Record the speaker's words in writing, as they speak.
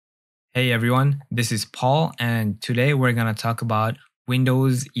Hey everyone, this is Paul, and today we're going to talk about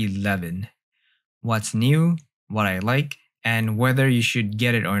Windows 11. What's new, what I like, and whether you should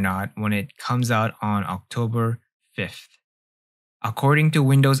get it or not when it comes out on October 5th. According to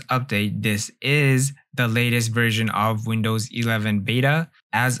Windows Update, this is the latest version of Windows 11 beta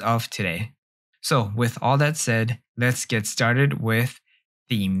as of today. So, with all that said, let's get started with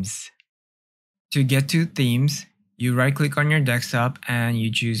themes. To get to themes, you right click on your desktop and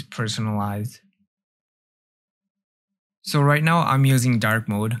you choose personalize. So right now I'm using dark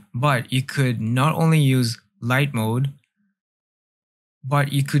mode, but you could not only use light mode,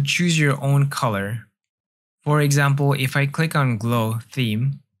 but you could choose your own color. For example, if I click on glow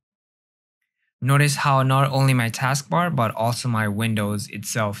theme, notice how not only my taskbar, but also my windows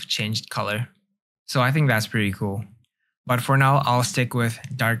itself changed color. So I think that's pretty cool. But for now, I'll stick with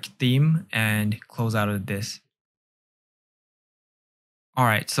dark theme and close out of this.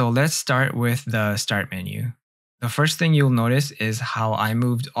 Alright, so let's start with the start menu. The first thing you'll notice is how I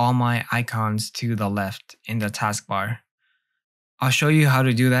moved all my icons to the left in the taskbar. I'll show you how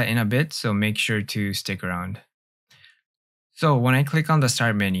to do that in a bit, so make sure to stick around. So when I click on the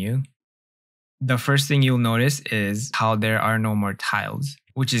start menu, the first thing you'll notice is how there are no more tiles,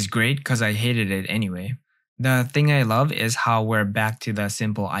 which is great because I hated it anyway. The thing I love is how we're back to the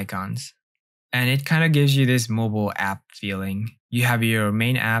simple icons. And it kind of gives you this mobile app feeling. You have your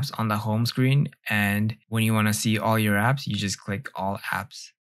main apps on the home screen, and when you want to see all your apps, you just click all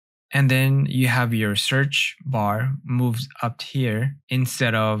apps. And then you have your search bar moved up here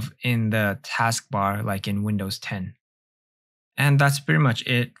instead of in the taskbar like in Windows 10. And that's pretty much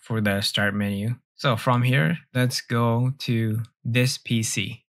it for the start menu. So from here, let's go to this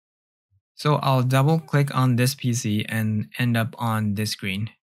PC. So I'll double click on this PC and end up on this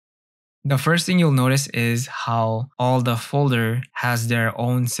screen. The first thing you'll notice is how all the folder has their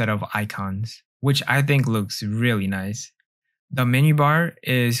own set of icons, which I think looks really nice. The menu bar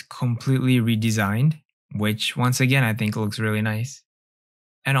is completely redesigned, which once again I think looks really nice.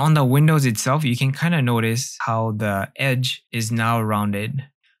 And on the windows itself, you can kind of notice how the edge is now rounded.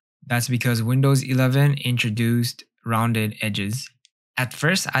 That's because Windows 11 introduced rounded edges. At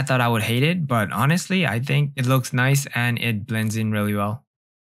first, I thought I would hate it, but honestly, I think it looks nice and it blends in really well.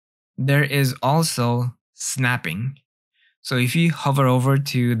 There is also snapping. So if you hover over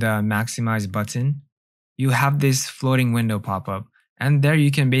to the maximize button, you have this floating window pop up, and there you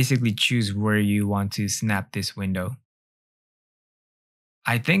can basically choose where you want to snap this window.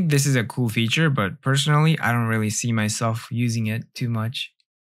 I think this is a cool feature, but personally, I don't really see myself using it too much.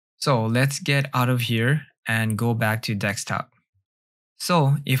 So let's get out of here and go back to desktop.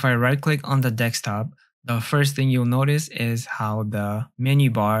 So if I right click on the desktop, the first thing you'll notice is how the menu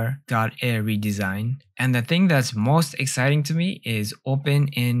bar got a redesign. And the thing that's most exciting to me is open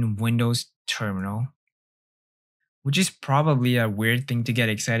in Windows Terminal, which is probably a weird thing to get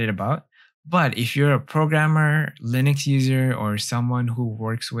excited about. But if you're a programmer, Linux user, or someone who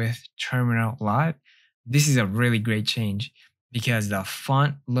works with Terminal a lot, this is a really great change because the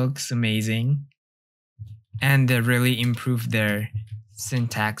font looks amazing and they really improved their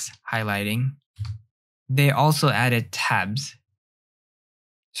syntax highlighting. They also added tabs.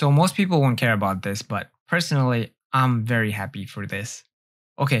 So most people won't care about this, but personally, I'm very happy for this.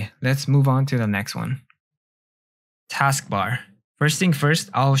 Okay, let's move on to the next one. Taskbar. First thing first,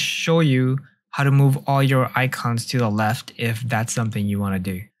 I'll show you how to move all your icons to the left if that's something you want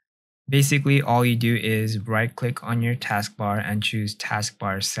to do. Basically, all you do is right click on your taskbar and choose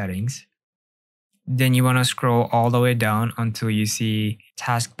taskbar settings. Then you want to scroll all the way down until you see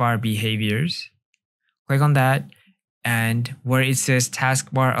taskbar behaviors. Click on that, and where it says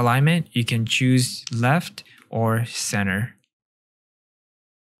taskbar alignment, you can choose left or center.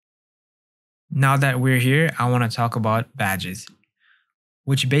 Now that we're here, I want to talk about badges,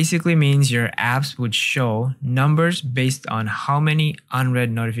 which basically means your apps would show numbers based on how many unread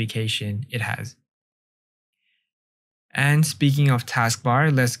notification it has. And speaking of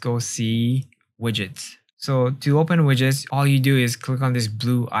taskbar, let's go see widgets. So to open widgets, all you do is click on this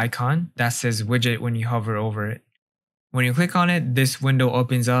blue icon that says widget when you hover over it. When you click on it, this window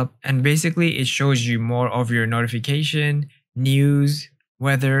opens up and basically it shows you more of your notification, news,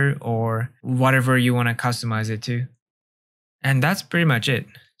 weather, or whatever you want to customize it to. And that's pretty much it.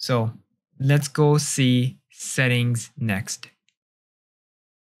 So let's go see settings next.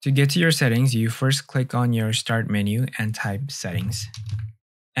 To get to your settings, you first click on your start menu and type settings.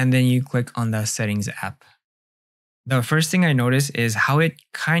 And then you click on the settings app. The first thing I notice is how it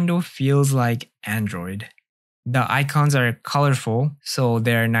kind of feels like Android. The icons are colorful, so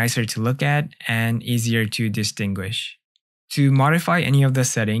they're nicer to look at and easier to distinguish. To modify any of the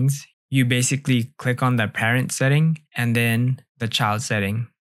settings, You basically click on the parent setting and then the child setting.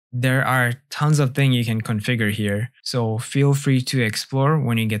 There are tons of things you can configure here, so feel free to explore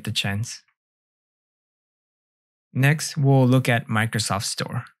when you get the chance. Next, we'll look at Microsoft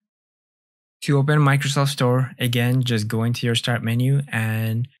Store. To open Microsoft Store, again, just go into your Start menu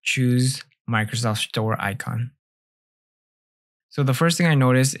and choose Microsoft Store icon. So the first thing I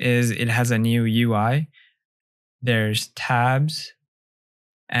notice is it has a new UI. There's tabs,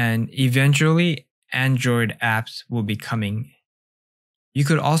 and eventually Android apps will be coming. You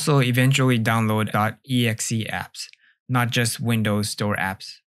could also eventually download .exe apps, not just Windows Store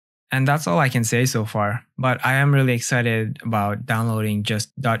apps. And that's all I can say so far, but I am really excited about downloading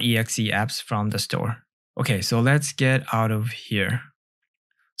just .exe apps from the store. Okay, so let's get out of here.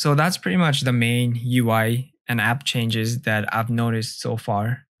 So that's pretty much the main UI and app changes that I've noticed so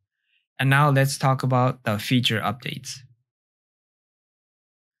far. And now let's talk about the feature updates.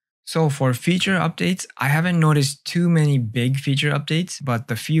 So for feature updates, I haven't noticed too many big feature updates, but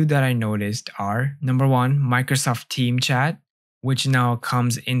the few that I noticed are number one, Microsoft Team Chat, which now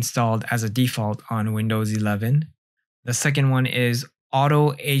comes installed as a default on Windows 11. The second one is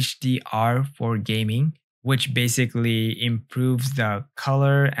Auto HDR for gaming, which basically improves the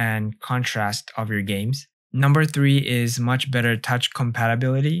color and contrast of your games. Number three is much better touch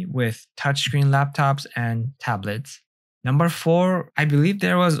compatibility with touchscreen laptops and tablets. Number four, I believe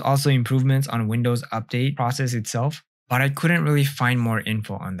there was also improvements on Windows update process itself, but I couldn't really find more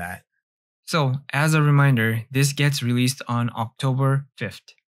info on that. So, as a reminder, this gets released on October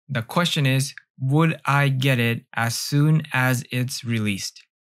 5th. The question is, would I get it as soon as it's released?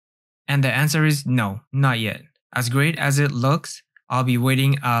 And the answer is no, not yet. As great as it looks, I'll be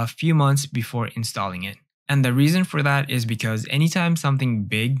waiting a few months before installing it. And the reason for that is because anytime something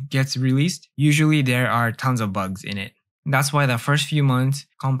big gets released, usually there are tons of bugs in it. That's why the first few months,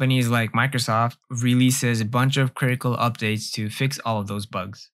 companies like Microsoft releases a bunch of critical updates to fix all of those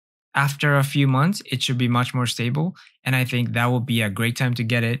bugs. After a few months, it should be much more stable, and I think that will be a great time to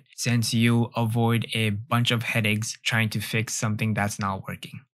get it since you'll avoid a bunch of headaches trying to fix something that's not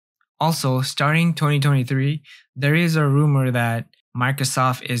working. Also, starting 2023, there is a rumor that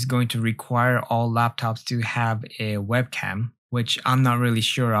Microsoft is going to require all laptops to have a webcam, which I'm not really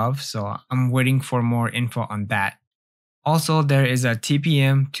sure of, so I'm waiting for more info on that. Also, there is a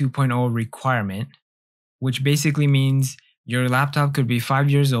TPM 2.0 requirement, which basically means your laptop could be 5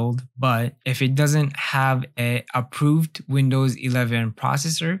 years old, but if it doesn't have an approved Windows 11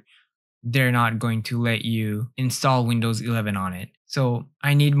 processor, they're not going to let you install Windows 11 on it. So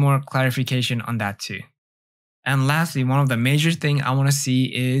I need more clarification on that too. And lastly, one of the major things I want to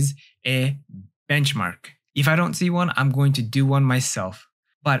see is a benchmark. If I don't see one, I'm going to do one myself.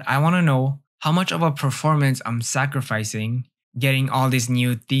 But I want to know how much of a performance I'm sacrificing getting all these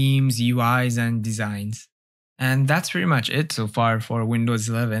new themes, UIs, and designs. And that's pretty much it so far for Windows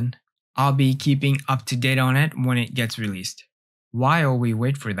 11. I'll be keeping up to date on it when it gets released. While we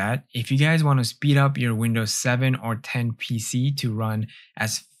wait for that, if you guys want to speed up your Windows 7 or 10 PC to run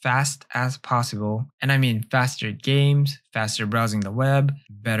as fast as possible, and I mean faster games, faster browsing the web,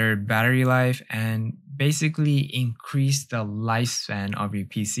 better battery life, and basically increase the lifespan of your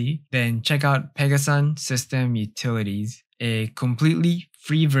PC, then check out Pegasun System Utilities. A completely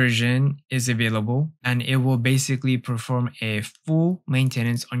free version is available, and it will basically perform a full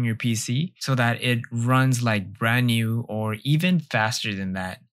maintenance on your PC so that it runs like brand new or even faster than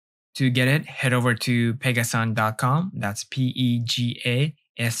that. To get it, head over to pegasun.com. That's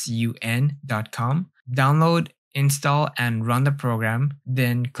pegasun.com. Download, install, and run the program.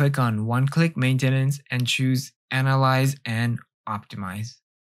 Then click on one-click maintenance and choose Analyze and Optimize.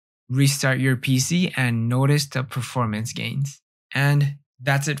 Restart your PC and notice the performance gains. And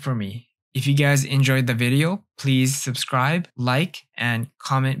that's it for me. If you guys enjoyed the video, please subscribe, like, and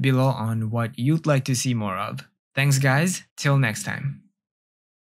comment below on what you'd like to see more of. Thanks guys, till next time.